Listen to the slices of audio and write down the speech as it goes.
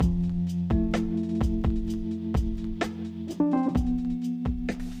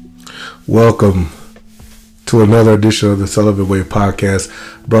Welcome to another edition of the Sullivan Way podcast,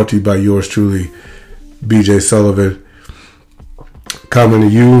 brought to you by yours truly, BJ Sullivan. Coming to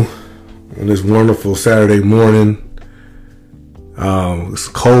you on this wonderful Saturday morning. It's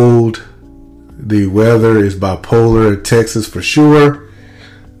cold. The weather is bipolar in Texas for sure.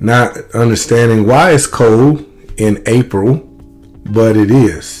 Not understanding why it's cold in April, but it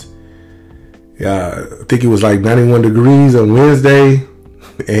is. I think it was like 91 degrees on Wednesday,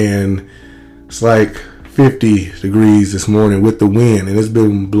 and it's like 50 degrees this morning with the wind, and it's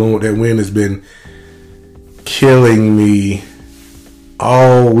been blowing. That wind has been killing me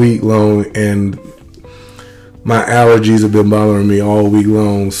all week long, and my allergies have been bothering me all week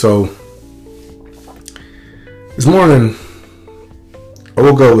long. So this morning I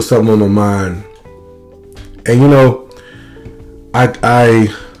woke up with something on my mind, and I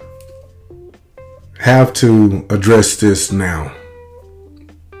have to address this now.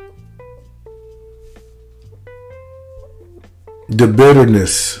 The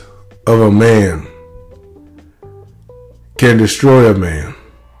bitterness of a man can destroy a man.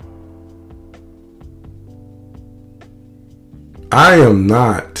 I am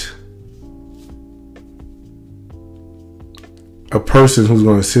not a person who's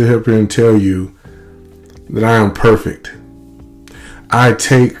going to sit here and tell you that I am perfect. I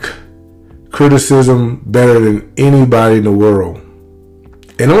take criticism better than anybody in the world.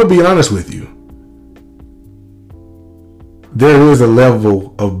 And I'm going to be honest with you. There is a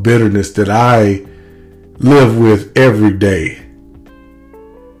level of bitterness that I live with every day.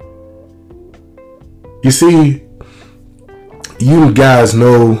 You see, you guys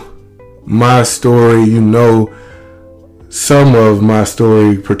know my story. You know some of my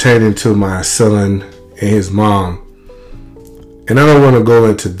story pertaining to my son and his mom. And I don't want to go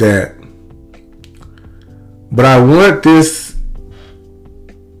into that. But I want this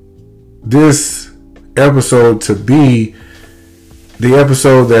episode to be the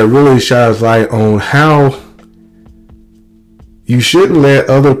episode that really shines light on how you shouldn't let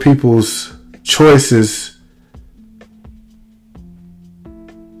other people's choices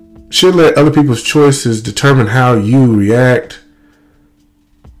determine how you react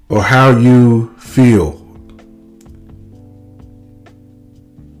or how you feel.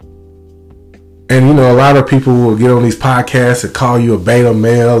 And a lot of people will get on these podcasts and call you a beta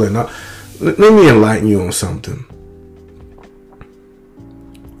male, and let me enlighten you on something.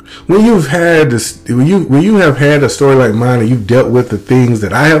 When you have had a story like mine, and you've dealt with the things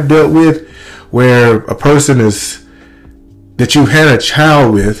that I have dealt with, where a person that you've had a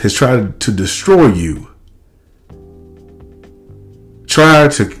child with has tried to destroy you,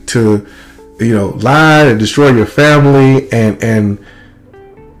 tried to lie and destroy your family, and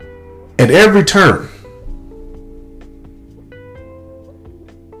at every turn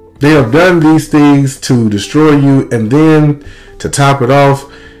they have done these things to destroy you, and then to top it off,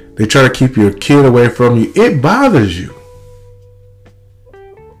 they try to keep your kid away from you. It bothers you.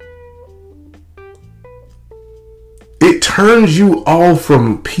 It turns you off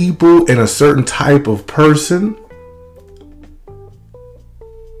from people and a certain type of person.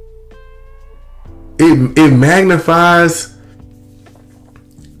 It magnifies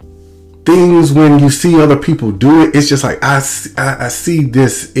things when you see other people do it. It's just like, I see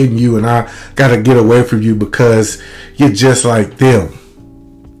this in you, and I gotta get away from you because you're just like them.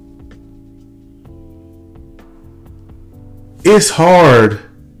 It's hard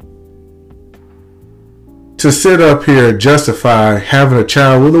to sit up here and justify having a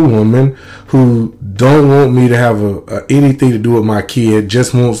child with a woman who don't want me to have anything to do with my kid,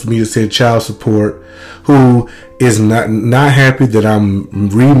 just wants me to send child support, who is not happy that I'm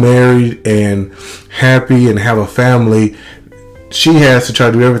remarried and happy and have a family. She has to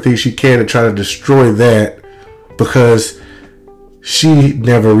try to do everything she can to try to destroy that because she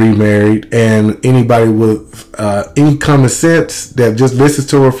never remarried, and anybody with any common sense that just listens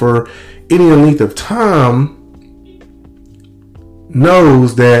to her for any length of time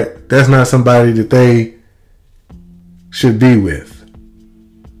knows that that's not somebody that they should be with.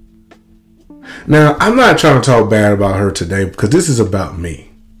 Now, I'm not trying to talk bad about her today because this is about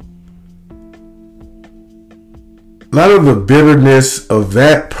me. A lot of the bitterness of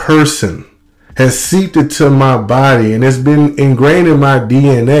that person has seeped into my body, and it's been ingrained in my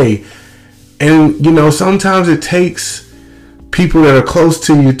DNA. And sometimes it takes people that are close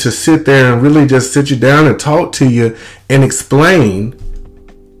to you to sit there and really just sit you down and talk to you and explain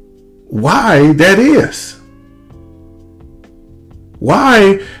why that is.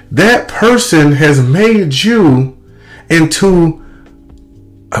 Why that person has made you into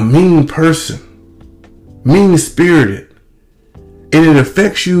a mean person, mean-spirited, And it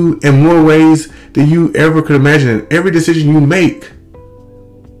affects you in more ways than you ever could imagine. And every decision you make,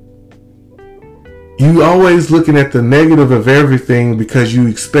 you always looking at the negative of everything because you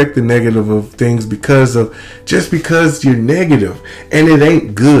expect the negative of things because you're negative. And it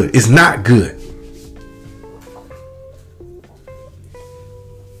ain't good. It's not good.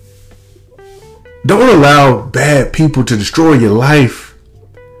 Don't allow bad people to destroy your life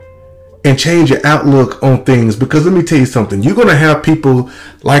and change your outlook on things, because let me tell you something. You're going to have people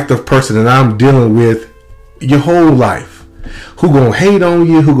like the person that I'm dealing with your whole life, who going to hate on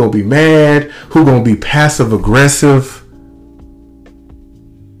you, who going to be mad, who going to be passive aggressive.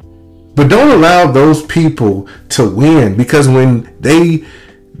 But don't allow those people to win, because when they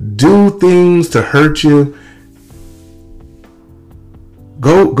do things to hurt you,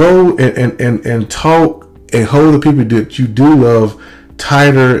 go and talk and hold the people that you do love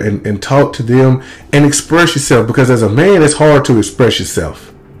tighter and talk to them and express yourself, because as a man it's hard to express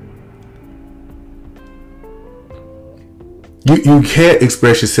yourself. You can't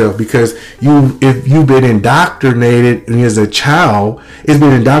express yourself because if you've been indoctrinated as a child, it's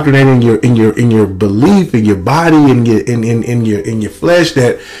been indoctrinated in your belief, in your body, in your flesh,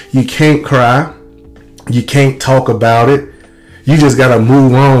 that you can't cry, you can't talk about it, you just gotta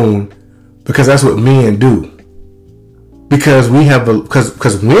move on, because that's what men do. Because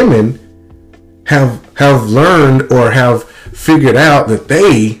because women have learned or have figured out that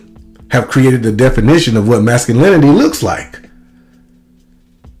they have created the definition of what masculinity looks like.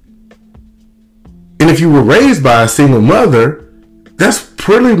 And if you were raised by a single mother, that's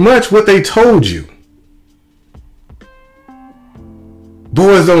pretty much what they told you.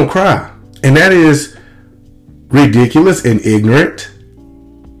 Boys don't cry. And that is ridiculous and ignorant.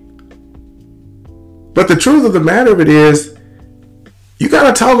 But the truth of the matter of it is, you got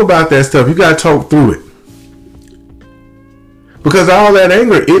to talk about that stuff. You got to talk through it. Because all that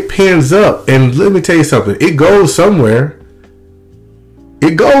anger, it pins up. And let me tell you something. It goes somewhere.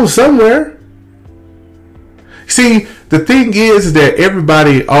 It goes somewhere. See, the thing is that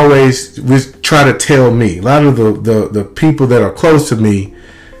everybody always was try to tell me, a lot of the people that are close to me,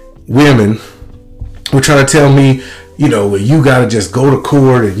 women, will try to tell me, well, you got to just go to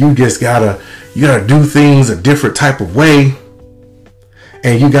court and you just got to do things a different type of way.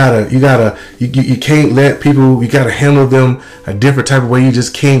 And you can't let people, you gotta handle them a different type of way. You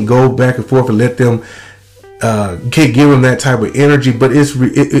just can't go back and forth and let them, you can't give them that type of energy. But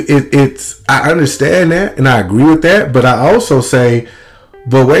it's, I understand that and I agree with that. But I also say,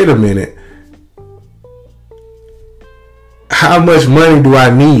 but wait a minute. How much money do I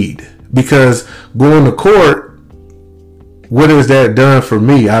need? Because going to court, what has that done for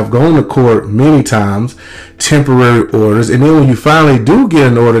me? I've gone to court many times, temporary orders, and then when you finally do get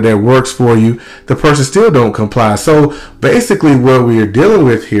an order that works for you, the person still don't comply. So basically what we are dealing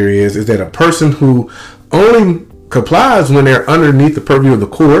with here is that a person who only complies when they're underneath the purview of the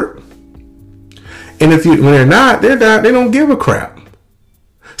court, and when they're not, they don't give a crap.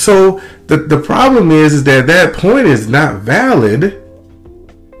 So the problem is that that point is not valid.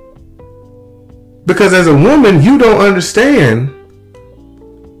 Because as a woman, you don't understand.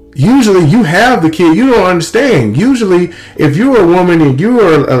 Usually you have the kid, you don't understand. Usually if you're a woman and you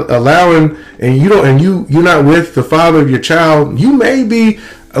are allowing and you're not with the father of your child, you may be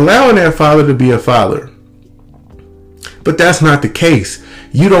allowing that father to be a father. But that's not the case.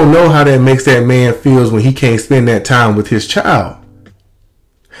 You don't know how that makes that man feels when he can't spend that time with his child.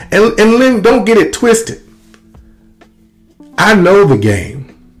 And don't get it twisted. I know the game.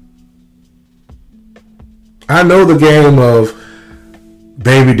 I know the game of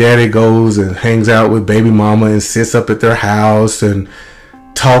baby daddy goes and hangs out with baby mama and sits up at their house and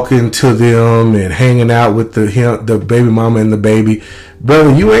talking to them and hanging out with the baby mama and the baby.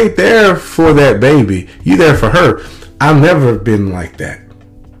 Brother, you ain't there for that baby. You there for her. I've never been like that.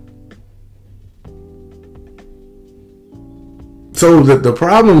 So the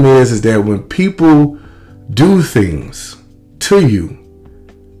problem is that when people do things to you,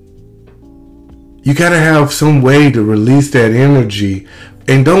 you got to have some way to release that energy,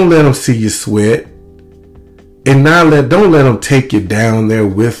 and don't let them see you sweat, and don't let them take you down there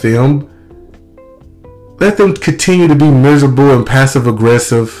with them. Let them continue to be miserable and passive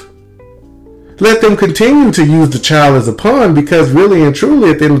aggressive. Let them continue to use the child as a pawn, because really and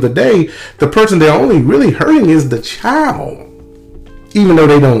truly at the end of the day, the person they're only really hurting is the child. Even though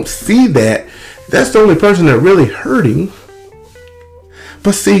they don't see that, that's the only person they're really hurting.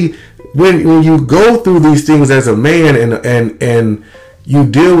 But see, when you go through these things as a man and you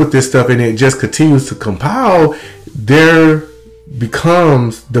deal with this stuff and it just continues to compile, there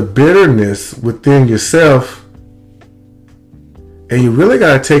becomes the bitterness within yourself, And you really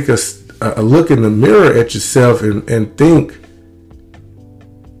got to take a look in the mirror at yourself and think,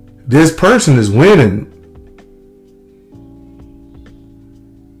 this person is winning.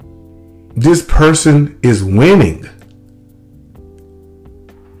 This person is winning.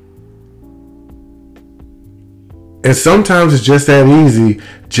 And sometimes it's just that easy.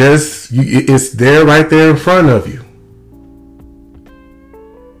 It's there, right there in front of you.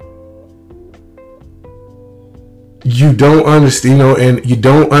 You don't understand, and you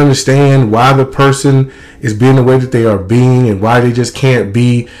don't understand why the person is being the way that they are being, and why they just can't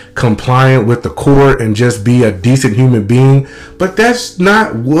be compliant with the court and just be a decent human being. But that's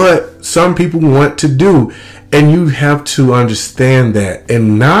not what some people want to do. And you have to understand that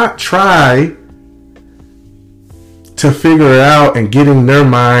and not try to figure it out and get in their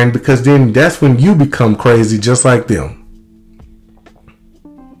mind, because then that's when you become crazy just like them.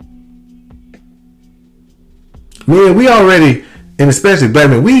 Man, we already, and especially black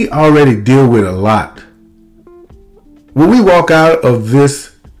men, we already deal with a lot. When we walk out of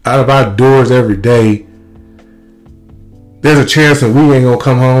our doors every day, there's a chance that we ain't gonna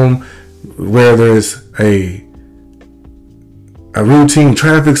come home, whether it's a routine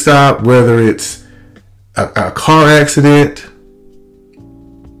traffic stop, whether it's a car accident.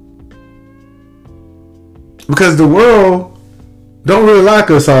 Because the world don't really like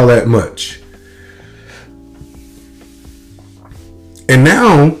us all that much. And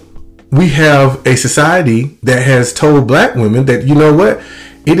now we have a society that has told black women that, you know what,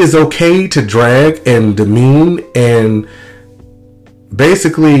 it is okay to drag and demean and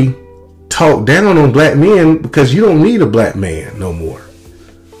basically talk down on black men because you don't need a black man no more.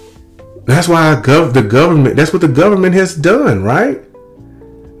 That's why the government, that's what the government has done, right?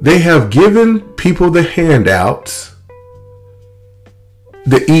 They have given people the handouts,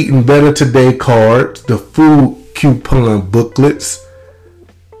 the Eating Better Today cards, the food coupon booklets,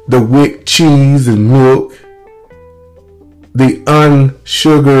 the WIC cheese and milk, the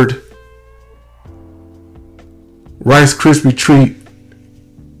unsugared Rice Krispie treat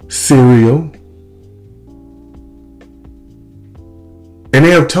cereal. And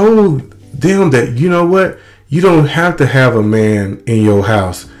they have told them that, you know what, you don't have to have a man in your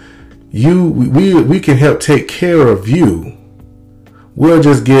house. We can help take care of you. We'll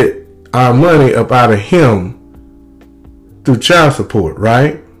just get our money up out of him through child support,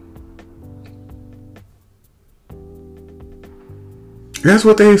 right? That's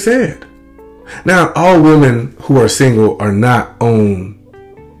what they said. Now, all women who are single are not on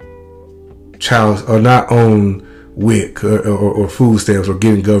WIC or food stamps or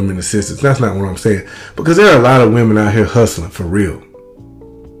getting government assistance. That's not what I'm saying. Because there are a lot of women out here hustling for real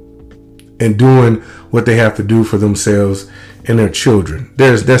and doing what they have to do for themselves and their children.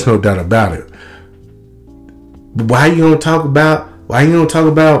 There's no doubt about it. But why you don't talk about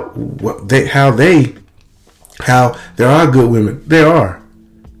how there are good women? There are.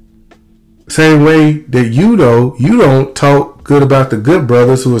 Same way that you don't talk good about the good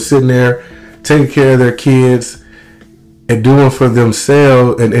brothers who are sitting there taking care of their kids and doing for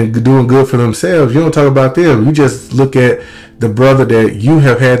themselves and doing good for themselves. You don't talk about them. You just look at the brother that you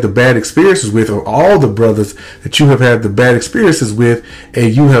have had the bad experiences with, or all the brothers that you have had the bad experiences with,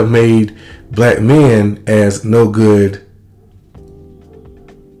 and you have made black men as no good.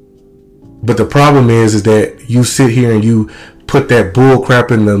 But the problem is that you sit here and you put that bull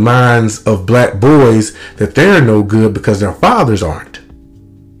crap in the minds of black boys that they're no good because their fathers aren't,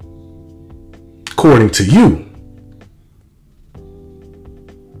 according to you.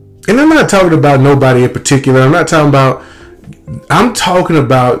 And I'm not talking about nobody in particular. I'm talking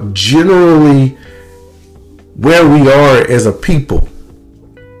about generally where we are as a people.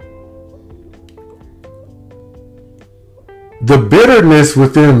 The bitterness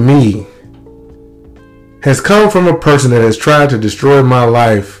within me has come from a person that has tried to destroy my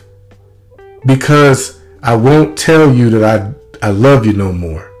life because I won't tell you that I love you no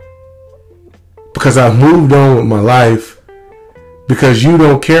more. Because I've moved on with my life. Because you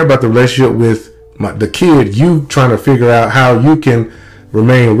don't care about the relationship with the kid. You trying to figure out how you can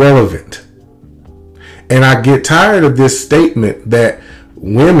remain relevant. And I get tired of this statement that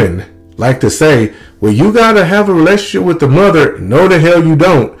women like to say, well, you got to have a relationship with the mother. No, the hell you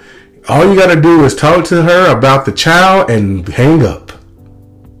don't. All you got to do is talk to her about the child and hang up.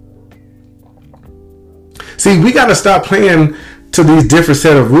 See, we got to stop playing to these different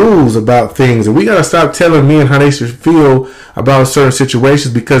set of rules about things, and we got to stop telling men how they should feel about certain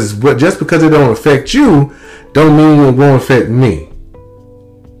situations, because just because it don't affect you don't mean it won't affect me.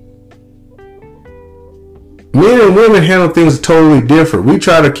 Men and women handle things totally different. We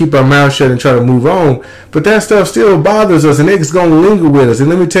try to keep our mouth shut and try to move on, but that stuff still bothers us, and it's going to linger with us. And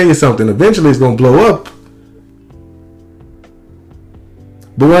let me tell you something, eventually it's going to blow up.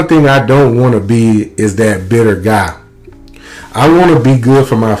 But one thing I don't want to be is that bitter guy. I want to be good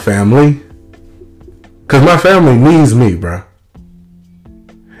for my family, because my family needs me, bro.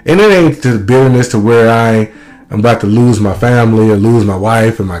 And it ain't the bitterness to where I'm about to lose my family or lose my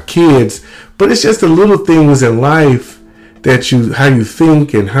wife and my kids, but it's just the little things in life that how you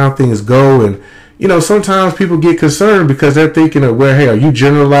think and how things go. And, you know, sometimes people get concerned because they're thinking of, well, hey, are you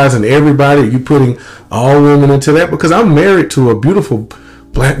generalizing everybody? Are you putting all women into that? Because I'm married to a beautiful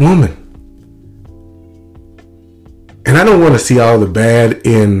black woman. And I don't want to see all the bad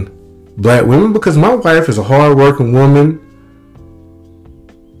in black women, because my wife is a hardworking woman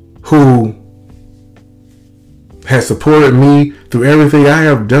who has supported me through everything I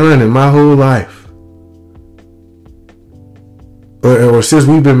have done in my whole life, or since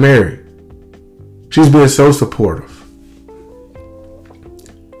we've been married. She's been so supportive.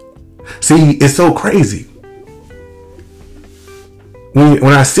 See, it's so crazy. When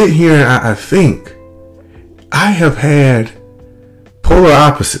I sit here and I think, I have had polar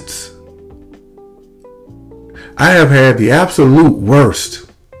opposites. I have had the absolute worst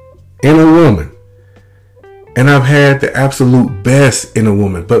in a woman, and I've had the absolute best in a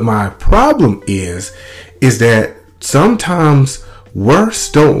woman. But my problem is that sometimes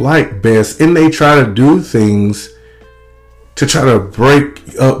worst don't like best, and they try to do things to try to break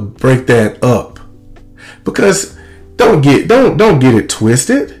that up. Because don't get it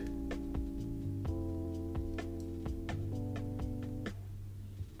twisted.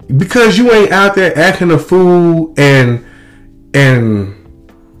 Because you ain't out there acting a fool and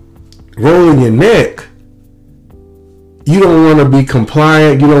rolling your neck, you don't want to be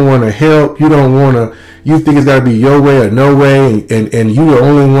compliant. You don't want to help. You think it's got to be your way or no way, and you're the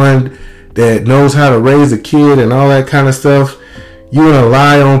only one that knows how to raise a kid and all that kind of stuff. You want to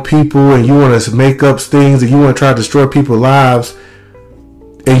lie on people, and you want to make up things, and you want to try to destroy people's lives,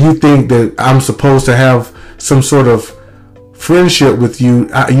 and you think that I'm supposed to have some sort of friendship with you.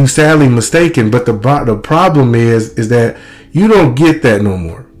 You sadly mistaken. But the problem is that you don't get that no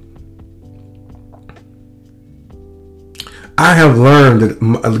more. I have learned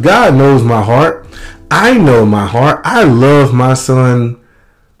that God knows my heart. I know my heart. I love my son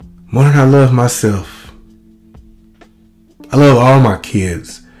more than I love myself. I love all my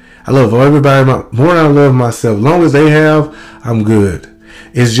kids. I love everybody more than I love myself. As long as they have, I'm good.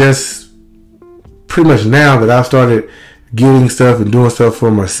 It's just pretty much now that I've started getting stuff and doing stuff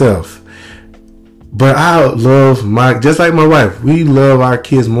for myself. But I love just like my wife, we love our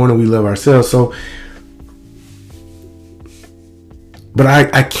kids more than we love ourselves. So, but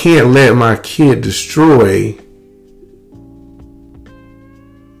I can't let my kid destroy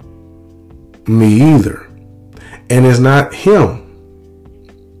me either. And it's not him.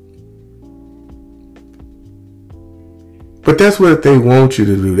 But that's what they want you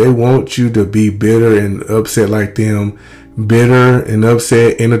to do. They want you to be bitter and upset like them. Bitter and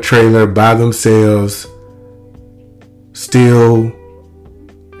upset in a trailer by themselves. Still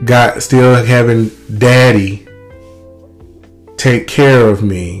having daddy take care of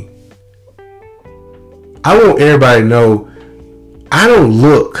me. I want everybody to know I don't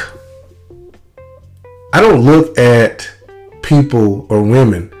look at people or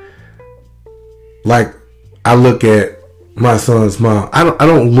women like I look at my son's mom. I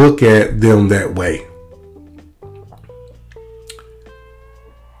don't look at them that way.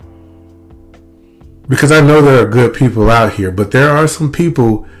 Because I know there are good people out here, but there are some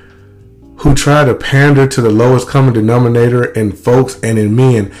people who try to pander to the lowest common denominator in folks and in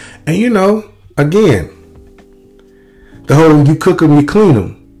men. And you know, again, the whole you cook them, you clean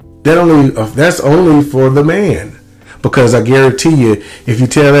them. That's only for the man. Because I guarantee you, if you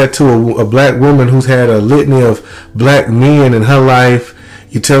tell that to a black woman who's had a litany of black men in her life,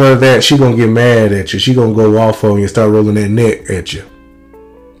 you tell her that, she gonna get mad at you. She gonna go off on you and start rolling that neck at you.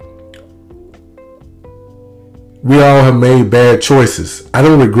 We all have made bad choices. I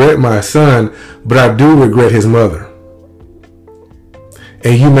don't regret my son, but I do regret his mother.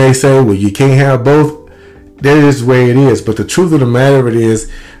 And you may say, well, you can't have both. That is the way it is. But the truth of the matter of it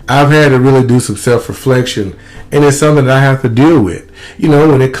is, I've had to really do some self-reflection, and it's something that I have to deal with. You know,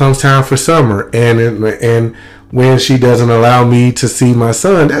 when it comes time for summer, and when she doesn't allow me to see my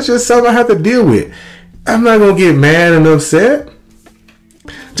son, that's just something I have to deal with. I'm not gonna get mad and upset.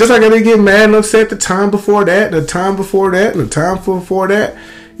 Just like I didn't get mad and upset the time before that, the time before that, and the time before that.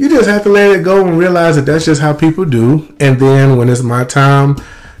 You just have to let it go and realize that that's just how people do. And then when it's my time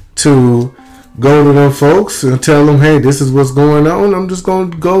to go to them folks and tell them, hey, this is what's going on. I'm just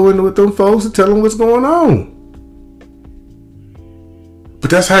going to go in with them folks and tell them what's going on. But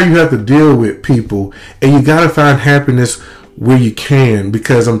that's how you have to deal with people. And you got to find happiness where you can,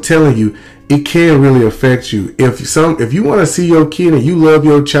 because I'm telling you, it can really affect you. If you want to see your kid and you love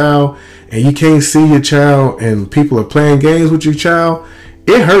your child and you can't see your child and people are playing games with your child,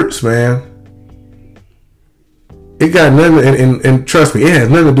 it hurts, man. It got nothing, and trust me, it has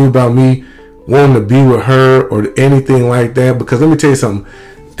nothing to do about me wanting to be with her or anything like that. Because let me tell you something,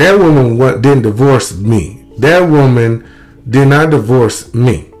 that woman didn't divorce me. That woman did not divorce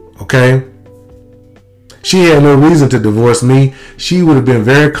me, okay? She had no reason to divorce me. She would have been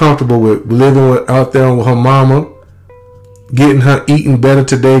very comfortable with living out there with her mama, getting her Eating Better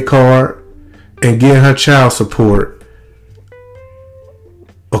Today card, and getting her child support.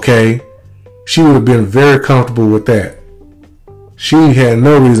 Okay? She would have been very comfortable with that. She had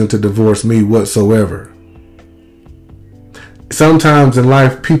no reason to divorce me whatsoever. Sometimes in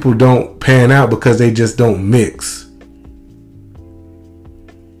life, people don't pan out because they just don't mix.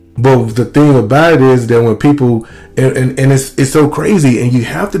 But the thing about it is that when people, and it's so crazy, and you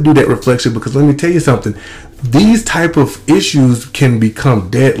have to do that reflection, because let me tell you something, these type of issues can become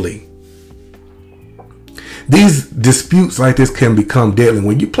deadly. These disputes like this can become deadly.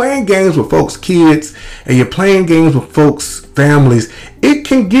 When you're playing games with folks' kids and you're playing games with folks' families, it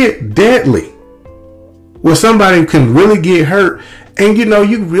can get deadly, where somebody can really get hurt. And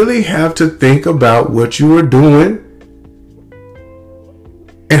you really have to think about what you are doing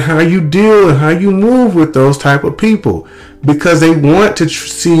and how you deal and how you move with those type of people, because they want to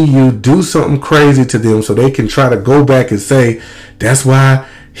see you do something crazy to them so they can try to go back and say, that's why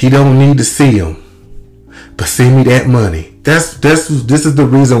he don't need to see him, but send me that money. This is the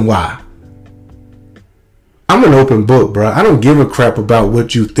reason why. I'm an open book, bro. I don't give a crap about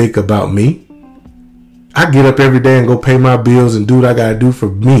what you think about me. I get up every day and go pay my bills and do what I gotta do for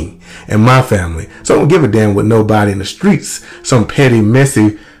me and my family. So I don't give a damn what nobody in the streets, some petty,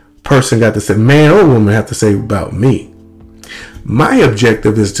 messy person got to say, man or woman have to say about me. My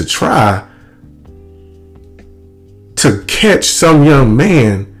objective is to try to catch some young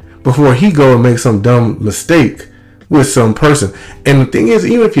man before he go and make some dumb mistake with some person. And the thing is,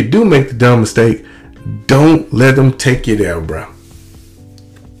 even if you do make the dumb mistake, don't let them take you there, bro.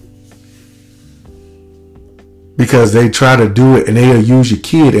 Because they try to do it and they'll use your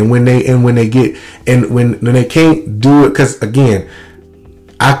kid, and when they can't do it, because again,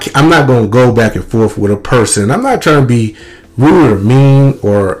 I'm not going to go back and forth with a person. I'm not trying to be rude or mean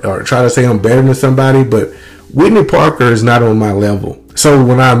or try to say I'm better than somebody, but Whitney Parker is not on my level. So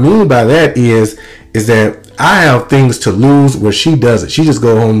what I mean by that is that I have things to lose where she doesn't. She just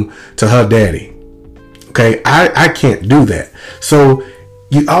go home to her daddy. Okay, I can't do that. So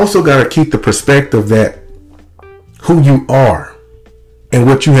you also got to keep the perspective that who you are and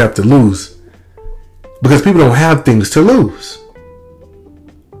what you have to lose, because people don't have things to lose.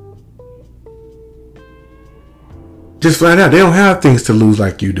 Just flat out, they don't have things to lose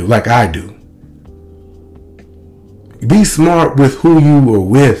like you do, like I do. Be smart with who you are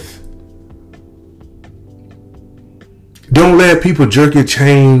with. Don't let people jerk your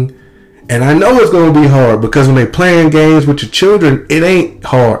chain. And I know it's going to be hard, because when they playing games with your children, it ain't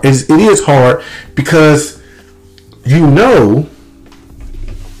hard. It is hard because you know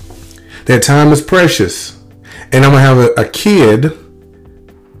that time is precious. And I'm going to have a kid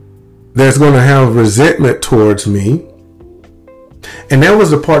that's going to have resentment towards me. And that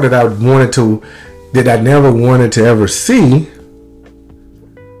was the part that I never wanted to ever see.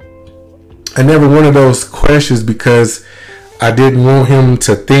 I never wanted those questions, because I didn't want him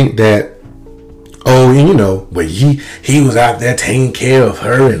to think that, but he was out there taking care of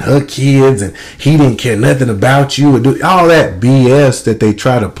her and her kids, and he didn't care nothing about you, or do all that BS that they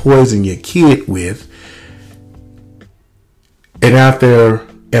try to poison your kid with. And out there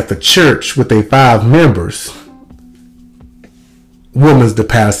at the church with their 5 members, woman's the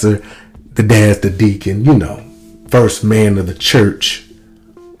pastor, the dad's the deacon, first man of the church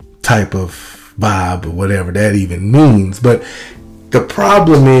type of vibe, or whatever that even means. But the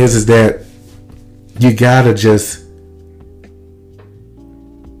problem is that you gotta just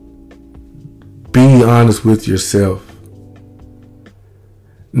be honest with yourself.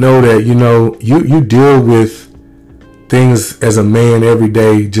 Know that you deal with things as a man every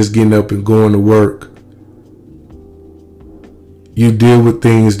day, just getting up and going to work. You deal with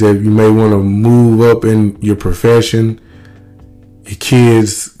things that you may want to move up in your profession. Your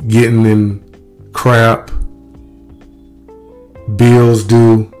kids getting in crap. Bills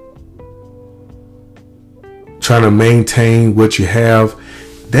due. Trying to maintain what you have.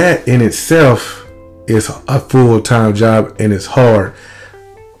 that in itself is a full-time job, and it's hard.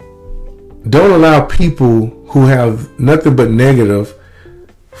 Don't allow people who have nothing but negative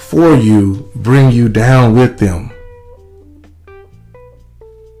for you bring you down with them.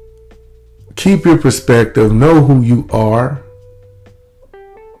 Keep your perspective. Know who you are.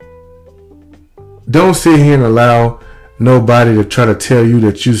 Don't sit here and allow nobody to try to tell you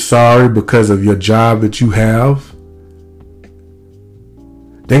that you're sorry because of your job that you have.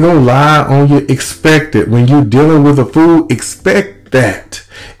 They're going to lie on you. Expect it. When you're dealing with a fool, expect that.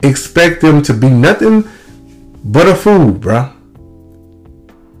 Expect them to be nothing but a fool, bruh.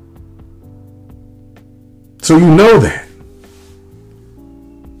 So you know that.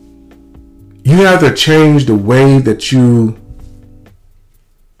 You have to change the way that you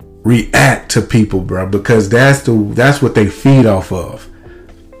react to people, bro, because that's what they feed off of.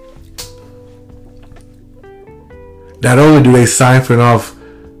 Not only do they siphon off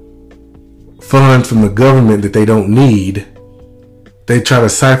funds from the government that they don't need, they try to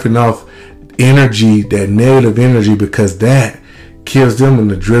siphon off energy, that negative energy, because that gives them an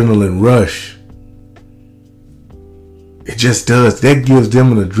adrenaline rush. It just does. That gives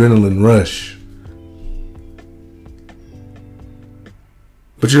them an adrenaline rush.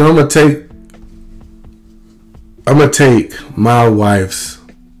 But you know, I'm gonna take my wife's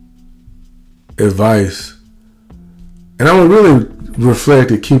advice, and I'm gonna really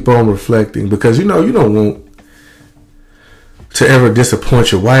reflect and keep on reflecting, because you know you don't want to ever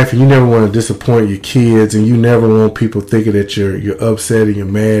disappoint your wife, and you never want to disappoint your kids, and you never want people thinking that you're upset and you're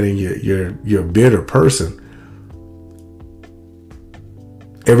mad and you're a bitter person.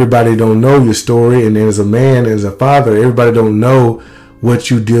 Everybody don't know your story, and as a man, as a father, everybody don't know what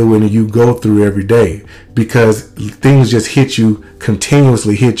you deal with and you go through every day, because things just hit you,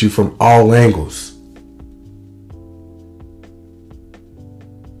 continuously hit you from all angles.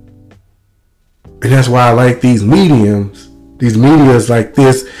 And that's why I like these medias like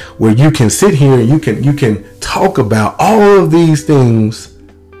this, where you can sit here and you can talk about all of these things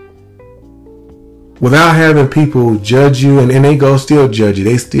without having people judge you, and they go still judge you.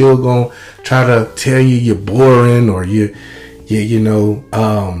 They still gonna try to tell you you're boring, or you're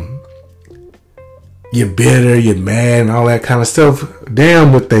bitter, you're mad, and all that kind of stuff.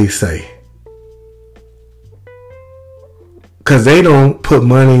 Damn what they say. Because they don't put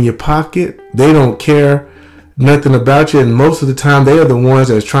money in your pocket. They don't care nothing about you. And most of the time, they are the ones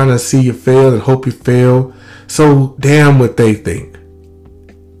that's trying to see you fail and hope you fail. So damn what they think.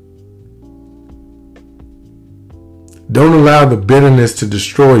 Don't allow the bitterness to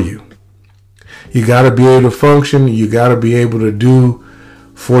destroy you. You got to be able to function. You got to be able to do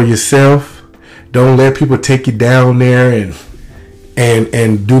for yourself. Don't let people take you down there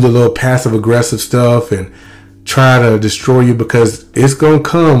and do the little passive aggressive stuff and try to destroy you, because it's going to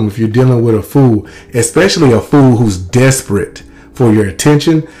come if you're dealing with a fool, especially a fool who's desperate for your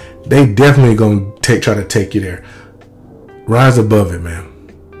attention. They definitely going to try to take you there. Rise above it, man.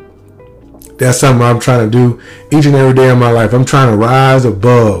 That's something I'm trying to do each and every day of my life. I'm trying to rise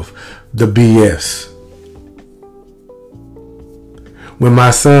above the BS. When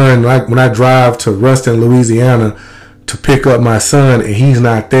my son, like when I drive to Ruston, Louisiana to pick up my son and he's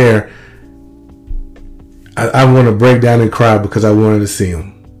not there, I want to break down and cry because I wanted to see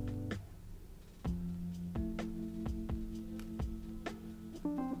him.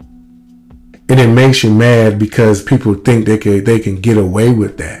 And it makes you mad because people think they can get away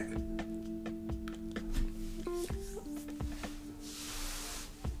with that.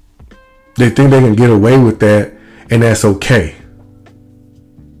 They think they can get away with that, and that's okay.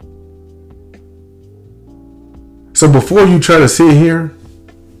 So before you try to sit here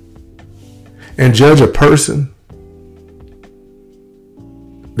and judge a person,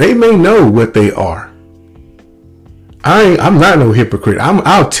 they may know what they are. I'm not no hypocrite.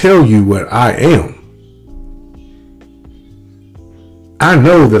 I'll tell you what I am. I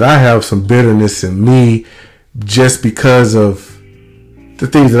know that I have some bitterness in me just because of the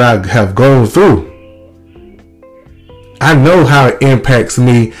things that I have gone through. I know how it impacts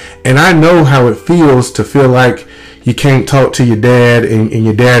me, and I know how it feels to feel like you can't talk to your dad and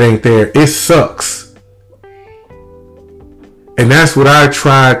your dad ain't there. It sucks. And that's what I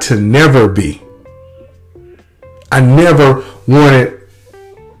tried to never be. I never wanted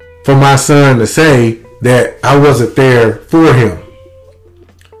for my son to say that I wasn't there for him.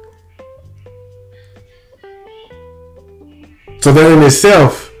 So that in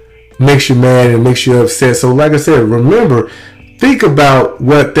itself makes you mad and makes you upset. So like I said, remember, think about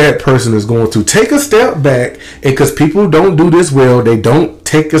what that person is going through. Take a step back, and because people don't do this well, they don't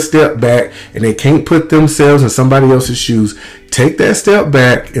take a step back and they can't put themselves in somebody else's shoes. take that step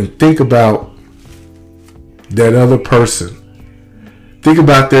back and think about that other person. Think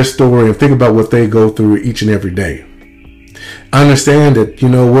about their story and think about what they go through each and every day. Understand that, you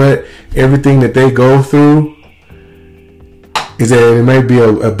know what, everything that they go through is that it may be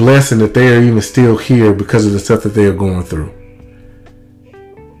a blessing that they are even still here because of the stuff that they are going through.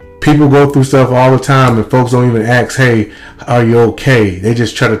 People go through stuff all the time and folks don't even ask, hey, are you okay? They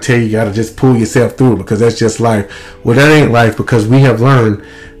just try to tell you got to just pull yourself through it because that's just life. Well, that ain't life, because we have learned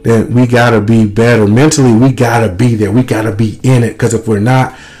that we got to be better. Mentally, we got to be there. We got to be in it, because if we're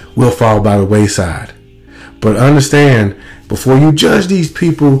not, we'll fall by the wayside. But understand, before you judge these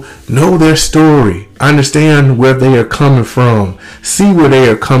people, know their story. Understand where they are coming from. See where they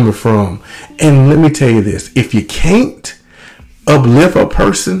are coming from. And let me tell you this. If you can't uplift a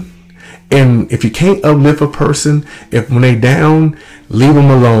person, if when they down, leave them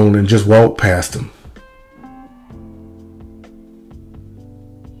alone and just walk past them.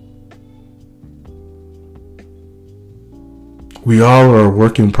 We all are a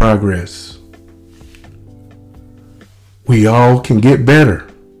work in progress. We all can get better.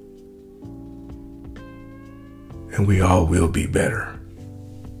 And we all will be better.